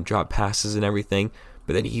seen him drop passes and everything,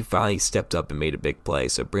 but then he finally stepped up and made a big play.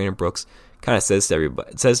 So Brandon Brooks kind of says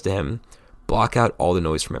to him, block out all the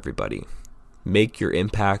noise from everybody. Make your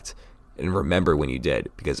impact and remember when you did,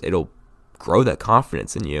 because it'll grow that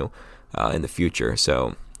confidence in you in the future.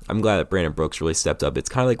 So I'm glad that Brandon Brooks really stepped up. It's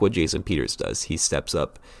kind of like what Jason Peters does. He steps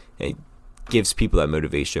up and he gives people that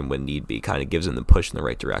motivation when need be, kind of gives them the push in the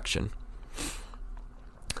right direction.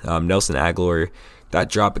 Nelson Aguilar, that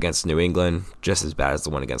drop against New England, just as bad as the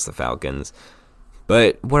one against the Falcons.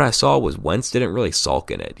 But what I saw was Wentz didn't really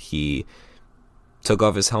sulk in it. He took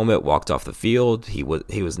off his helmet, walked off the field. He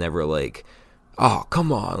was never like, "Oh,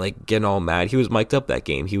 come on," like getting all mad. He was mic'd up that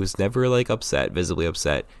game. He was never like upset, visibly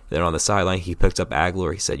upset. Then on the sideline, he picked up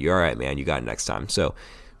Aguilar. He said, "You're all right, man. You got it next time." So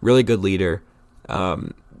really good leader,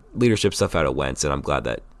 leadership stuff out of Wentz, and I'm glad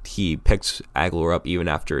that he picked Aguilar up even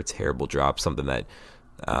after a terrible drop, something that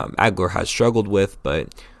Aguilar has struggled with,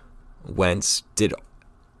 but Wentz did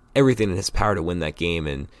everything in his power to win that game,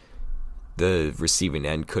 and the receiving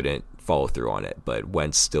end couldn't follow through on it, but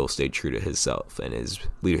Wentz still stayed true to himself and his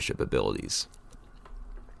leadership abilities.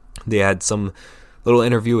 They had some little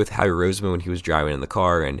interview with Howie Roseman when he was driving in the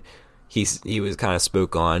car, and he was kind of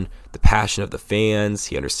spoke on the passion of the fans.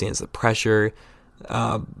 He understands the pressure,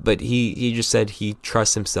 but he just said he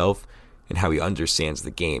trusts himself and how he understands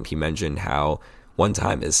the game. He mentioned how one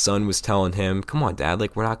time his son was telling him, "Come on, Dad,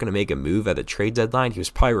 like we're not going to make a move at the trade deadline." He was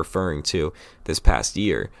probably referring to this past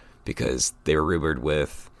year, because they were rumored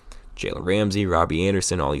with Jalen Ramsey, Robbie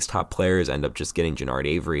Anderson, all these top players, end up just getting Jannard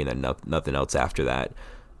Avery and then nothing else after that.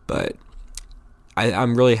 But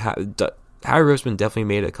I'm really happy. Harry Roseman definitely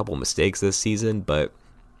made a couple mistakes this season, but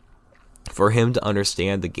for him to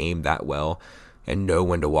understand the game that well and know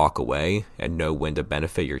when to walk away and know when to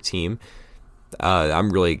benefit your team,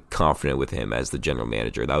 I'm really confident with him as the general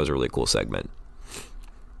manager. That was a really cool segment.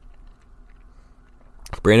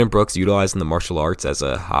 Brandon Brooks utilizing the martial arts as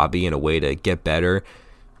a hobby and a way to get better.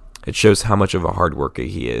 It shows how much of a hard worker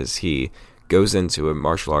he is. He goes into a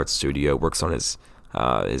martial arts studio, works on his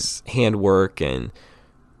handwork, and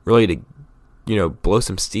really to blow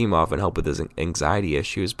some steam off and help with his anxiety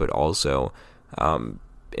issues, but also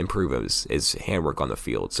improve his handwork on the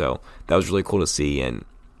field. So that was really cool to see, and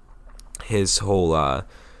his whole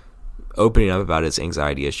opening up about his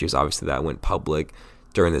anxiety issues, obviously that went public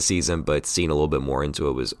during the season, but seeing a little bit more into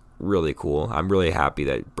it was really cool. I'm really happy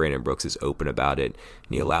that Brandon Brooks is open about it,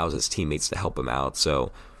 and he allows his teammates to help him out.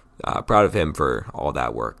 So proud of him for all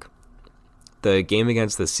that work. The game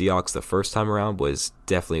against the Seahawks the first time around was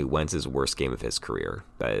definitely Wentz's worst game of his career.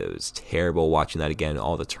 It was terrible watching that again.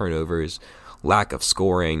 All the turnovers, lack of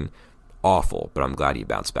scoring, awful, but I'm glad he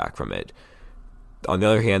bounced back from it. On the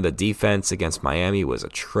other hand, the defense against Miami was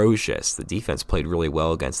atrocious. The defense played really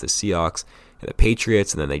well against the Seahawks and the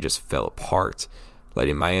Patriots, and then they just fell apart,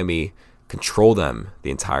 letting Miami control them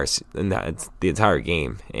the entire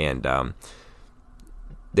game. And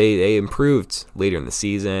they improved later in the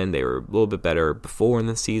season. They were a little bit better before in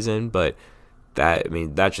the season, but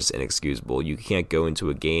that's just inexcusable. You can't go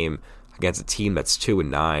into a game against a team that's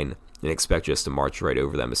 2-9 and expect just to march right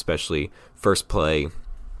over them, especially first play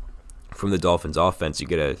from the Dolphins offense. You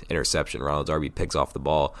get an interception. Ronald Darby picks off the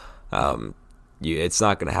ball. It's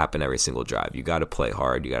not going to happen every single drive. You got to play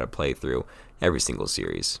hard. You got to play through every single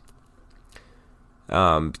series.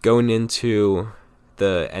 Going into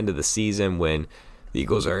the end of the season when the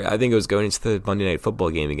Eagles I think it was going into the Monday Night Football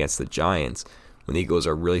game against the Giants, when the Eagles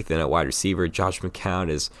are really thin at wide receiver. Josh McCown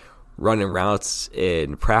is running routes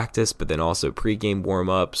in practice, but then also pregame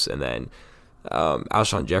warm-ups, and then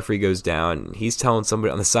Alshon Jeffrey goes down, and he's telling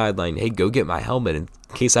somebody on the sideline, hey, go get my helmet in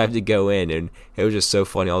case I have to go in. And it was just so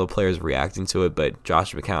funny, all the players reacting to it. But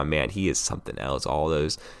Josh McCown, man, he is something else. All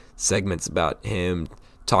those segments about him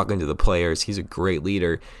talking to the players, he's a great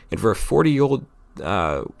leader. And for a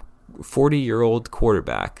 40-year-old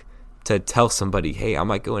quarterback to tell somebody, hey, I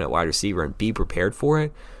might go in at wide receiver and be prepared for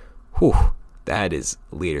it, that is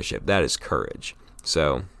leadership. That is courage.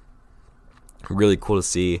 So really cool to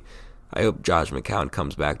see. I hope Josh McCown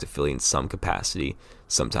comes back to Philly in some capacity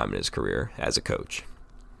sometime in his career as a coach.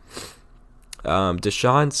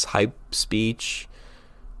 Deshaun's hype speech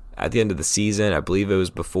at the end of the season, I believe it was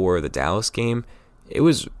before the Dallas game, it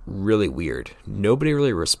was really weird. Nobody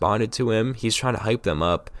really responded to him. He's trying to hype them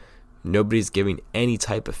up. Nobody's giving any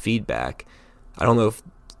type of feedback. I don't know if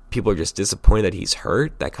people are just disappointed that he's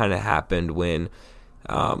hurt. That kind of happened when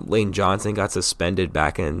Lane Johnson got suspended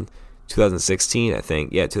back in 2016, I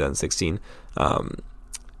think. Yeah, 2016.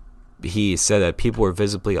 He said that people were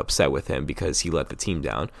visibly upset with him because he let the team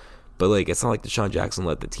down. But it's not like Deshaun Jackson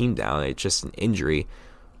let the team down. It's just an injury.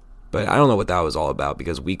 But I don't know what that was all about,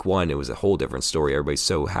 because week one, it was a whole different story. Everybody's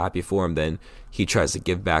so happy for him. Then he tries to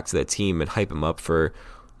give back to the team and hype him up for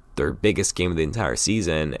their biggest game of the entire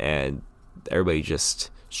season, and everybody just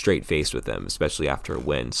straight-faced with him, especially after a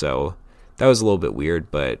win. So that was a little bit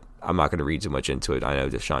weird, but I'm not going to read too much into it. I know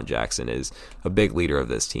Deshaun Jackson is a big leader of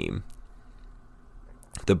this team.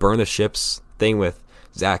 The burn the ships thing with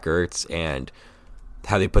Zach Ertz and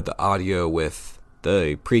how they put the audio with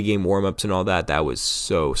the pregame warm-ups and all that, that was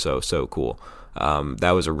so cool.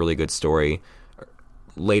 That was a really good story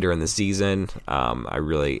later in the season. I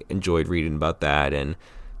really enjoyed reading about that and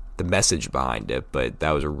the message behind it, but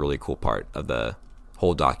that was a really cool part of the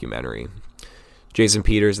whole documentary. Jason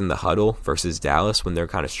Peters in the huddle versus Dallas, when they're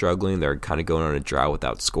kind of struggling, they're kind of going on a drought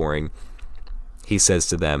without scoring. He says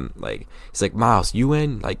to them, he's like, Miles, you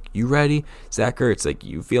in? You ready? Zach Ertz,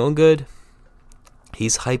 you feeling good?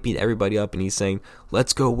 He's hyping everybody up, and he's saying,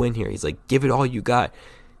 let's go win here. He's like, give it all you got.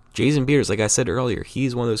 Jason Peters, like I said earlier,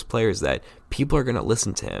 he's one of those players that people are going to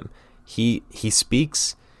listen to him. He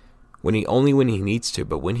speaks when he needs to,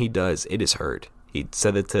 but when he does, it is heard. He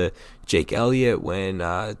said it to Jake Elliott when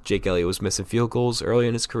Jake Elliott was missing field goals early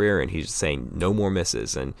in his career, and he's saying no more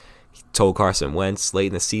misses. And he told Carson Wentz late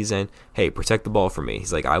in the season, hey, protect the ball for me.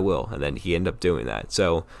 He's like, I will. And then he ended up doing that.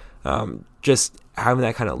 So just having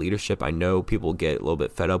that kind of leadership, I know people get a little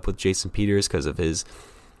bit fed up with Jason Peters because of his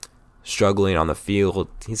struggling on the field.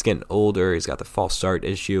 He's getting older. He's got the false start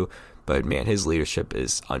issue. But, man, his leadership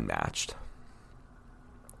is unmatched.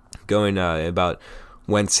 going about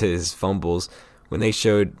Wentz's fumbles, when they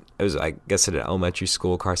showed, it was, I guess, at an elementary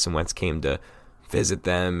school, Carson Wentz came to visit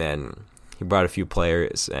them, and he brought a few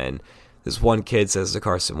players, and this one kid says to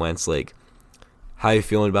Carson Wentz, like, how you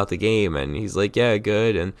feeling about the game? And he's like, yeah,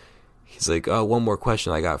 good. And he's like, oh, one more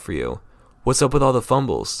question I got for you. What's up with all the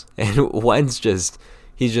fumbles? And Wentz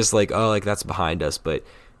he's just like, oh, like, that's behind us. But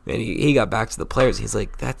man, he got back to the players. He's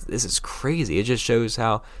like, this is crazy. It just shows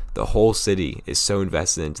how the whole city is so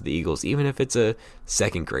invested into the Eagles, even if it's a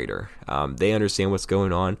second grader. They understand what's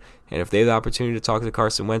going on, and if they have the opportunity to talk to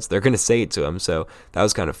Carson Wentz, they're going to say it to him. So that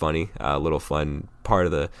was kind of funny, a little fun part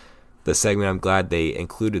of the segment. I'm glad they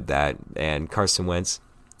included that. And Carson Wentz,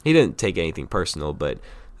 he didn't take anything personal, but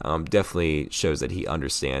definitely shows that he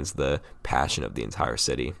understands the passion of the entire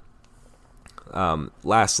city.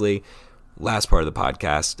 Lastly, last part of the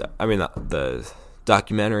podcast, the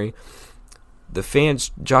documentary, the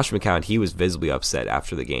fans, Josh McCown, he was visibly upset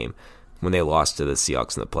after the game when they lost to the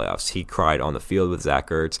Seahawks in the playoffs. He cried on the field with Zach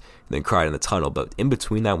Ertz and then cried in the tunnel. But in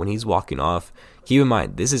between that, when he's walking off, keep in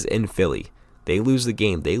mind, this is in Philly. They lose the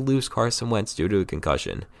game. They lose Carson Wentz due to a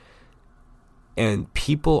concussion. And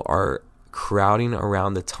people are crowding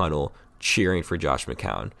around the tunnel cheering for Josh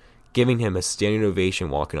McCown, giving him a standing ovation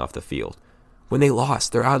walking off the field. When they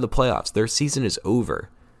lost, they're out of the playoffs. Their season is over.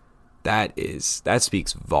 That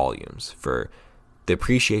speaks volumes for the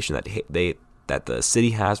appreciation that the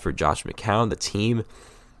city has for Josh McCown, the team.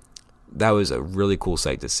 That was a really cool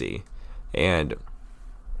sight to see. And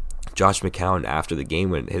Josh McCown, after the game,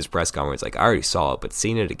 when his press conference, like, I already saw it, but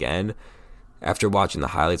seeing it again after watching the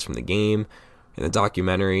highlights from the game and the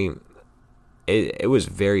documentary, it was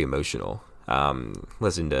very emotional.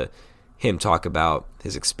 Listening to him talk about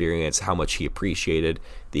his experience, how much he appreciated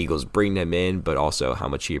the Eagles bringing him in, but also how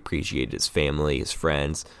much he appreciated his family, his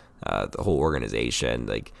friends, the whole organization.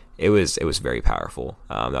 Like, it was very powerful.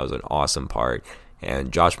 That was an awesome part.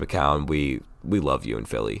 And Josh McCown, we love you in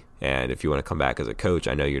Philly. And if you want to come back as a coach,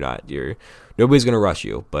 I know nobody's going to rush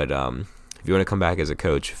you, but if you want to come back as a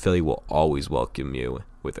coach, Philly will always welcome you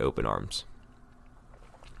with open arms.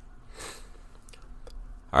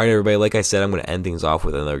 All right, everybody, like I said, I'm going to end things off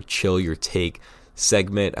with another Chill Your Take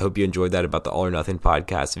segment. I hope you enjoyed that about the All or Nothing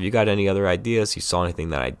podcast. If you got any other ideas, you saw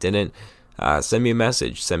anything that I didn't, send me a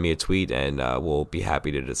message, send me a tweet, and we'll be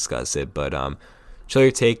happy to discuss it. But Chill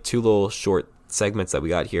Your Take, two little short segments that we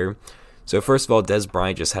got here. So first of all, Des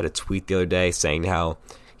Bryant just had a tweet the other day saying how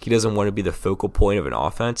he doesn't want to be the focal point of an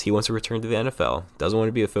offense. He wants to return to the NFL. Doesn't want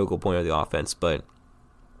to be a focal point of the offense, but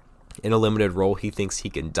in a limited role, he thinks he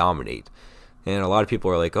can dominate. And a lot of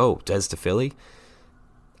people are like, oh, Des to Philly?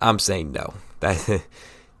 I'm saying no.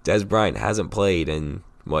 Des Bryant hasn't played in,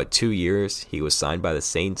 2 years? He was signed by the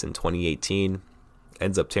Saints in 2018,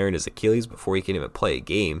 ends up tearing his Achilles before he can even play a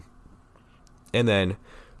game. And then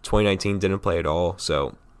 2019 didn't play at all.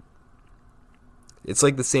 So it's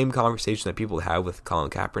like the same conversation that people have with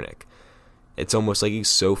Colin Kaepernick. It's almost like he's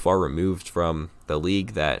so far removed from the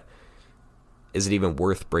league that is it even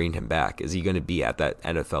worth bringing him back? Is he going to be at that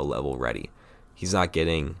NFL level ready? He's not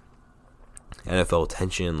getting NFL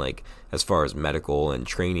attention, like, as far as medical and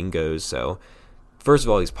training goes. So, first of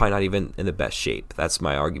all, he's probably not even in the best shape. That's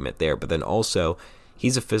my argument there. But then also,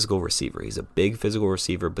 he's a physical receiver. He's a big physical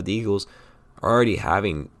receiver. But the Eagles are already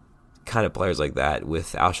having kind of players like that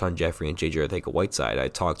with Alshon Jeffrey and J.J. Arcega-Whiteside. I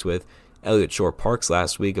talked with Elliott Shore-Parks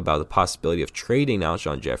last week about the possibility of trading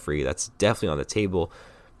Alshon Jeffrey. That's definitely on the table.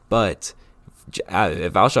 But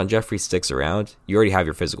if Alshon Jeffrey sticks around, you already have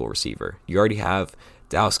your physical receiver. You already have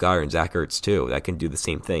Dallas Goedert and Zach Ertz too that can do the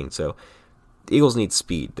same thing. So the Eagles need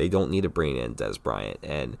speed. They don't need to bring in Des Bryant.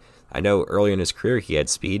 And I know earlier in his career he had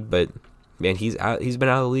speed, but man, he's been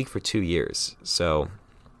out of the league for 2 years. So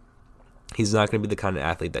he's not going to be the kind of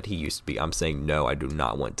athlete that he used to be. I'm saying no, I do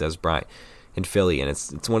not want Des Bryant in Philly. And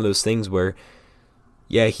it's one of those things where,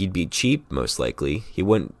 yeah, he'd be cheap most likely. He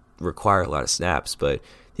wouldn't require a lot of snaps, but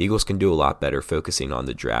the Eagles can do a lot better focusing on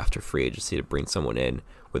the draft or free agency to bring someone in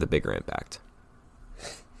with a bigger impact.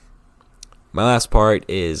 My last part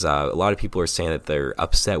is a lot of people are saying that they're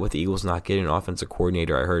upset with the Eagles not getting an offensive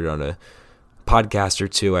coordinator. I heard it on a podcast or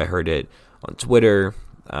two. I heard it on Twitter,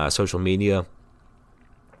 social media.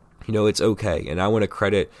 It's okay. And I want to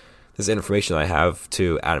credit this information that I have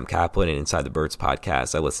to Adam Kaplan and Inside the Birds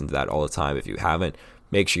podcast. I listen to that all the time. If you haven't,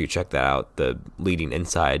 make sure you check that out, the leading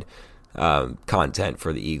inside content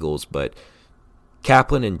for the Eagles. But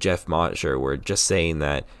Kaplan and Jeff Mosher were just saying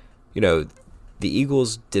that, the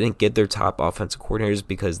Eagles didn't get their top offensive coordinators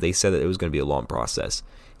because they said that it was going to be a long process.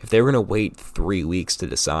 If they were going to wait 3 weeks to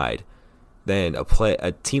decide, then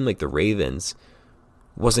a team like the Ravens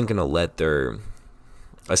wasn't going to let their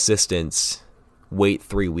assistants wait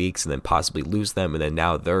 3 weeks and then possibly lose them, and then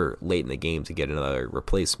now they're late in the game to get another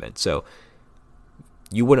replacement. So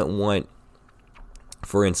you wouldn't want,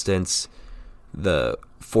 for instance, the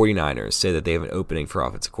 49ers say that they have an opening for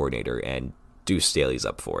offensive coordinator and Deuce Staley's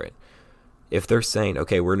up for it. If they're saying,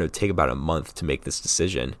 okay, we're going to take about a month to make this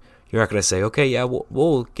decision, you're not going to say, okay, yeah,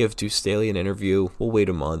 we'll give Deuce Staley an interview, we'll wait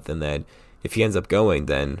a month, and then if he ends up going,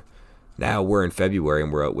 then now we're in February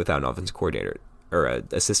and we're without an offensive coordinator, or an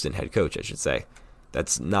assistant head coach, I should say.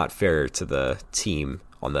 That's not fair to the team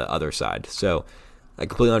on the other side. So I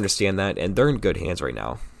completely understand that, and they're in good hands right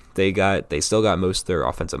now. They still got most of their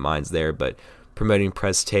offensive minds there, but promoting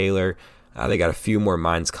Press Taylor, they got a few more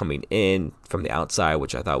minds coming in from the outside,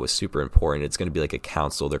 which I thought was super important. It's going to be like a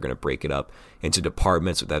council. They're going to break it up into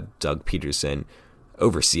departments with that Doug Peterson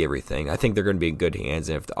oversee everything. I think they're going to be in good hands,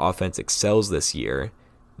 and if the offense excels this year,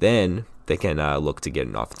 then they can look to get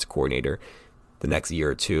an offensive coordinator the next year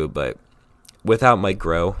or two. But without Mike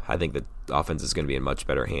Groh, I think the offense is going to be in much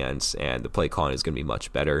better hands, and the play calling is going to be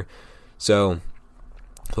much better. So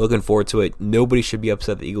looking forward to it. Nobody should be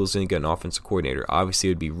upset the Eagles didn't get an offensive coordinator. Obviously,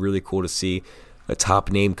 it would be really cool to see a top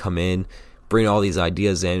name come in, bring all these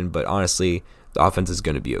ideas in, but honestly, the offense is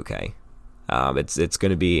going to be okay. It's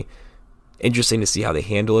going to be interesting to see how they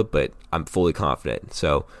handle it, but I'm fully confident.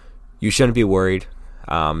 So you shouldn't be worried.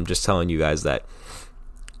 Just telling you guys that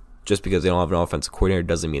just because they don't have an offensive coordinator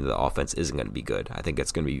doesn't mean that the offense isn't going to be good. I think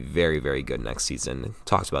it's going to be very, very good next season.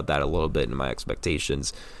 Talked about that a little bit in my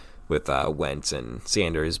expectations with Wentz and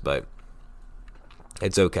Sanders, but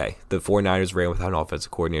it's okay. The 49ers ran without an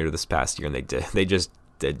offensive coordinator this past year, and they just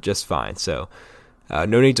did just fine. So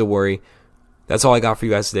no need to worry. That's all I got for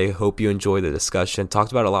you guys today. Hope you enjoyed the discussion.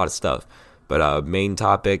 Talked about a lot of stuff, but main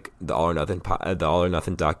topic, the All or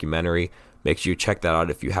Nothing documentary. Make sure you check that out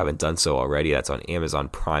if you haven't done so already. That's on Amazon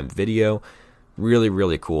Prime Video. Really,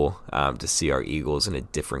 really cool to see our Eagles in a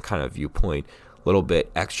different kind of viewpoint. A little bit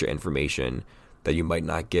extra information that you might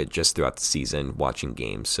not get just throughout the season watching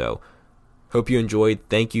games. So hope you enjoyed.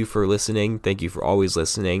 Thank you for listening. Thank you for always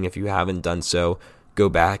listening. If you haven't done so, go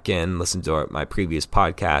back and listen to my previous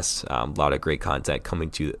podcasts. A lot of great content coming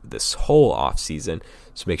to this whole off season.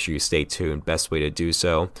 So make sure you stay tuned. Best way to do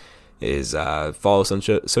so is follow us on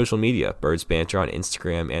social media, Birds Banter on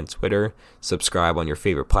Instagram and Twitter. Subscribe on your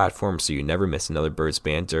favorite platform so you never miss another Birds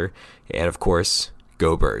Banter. And of course,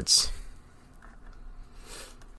 go Birds.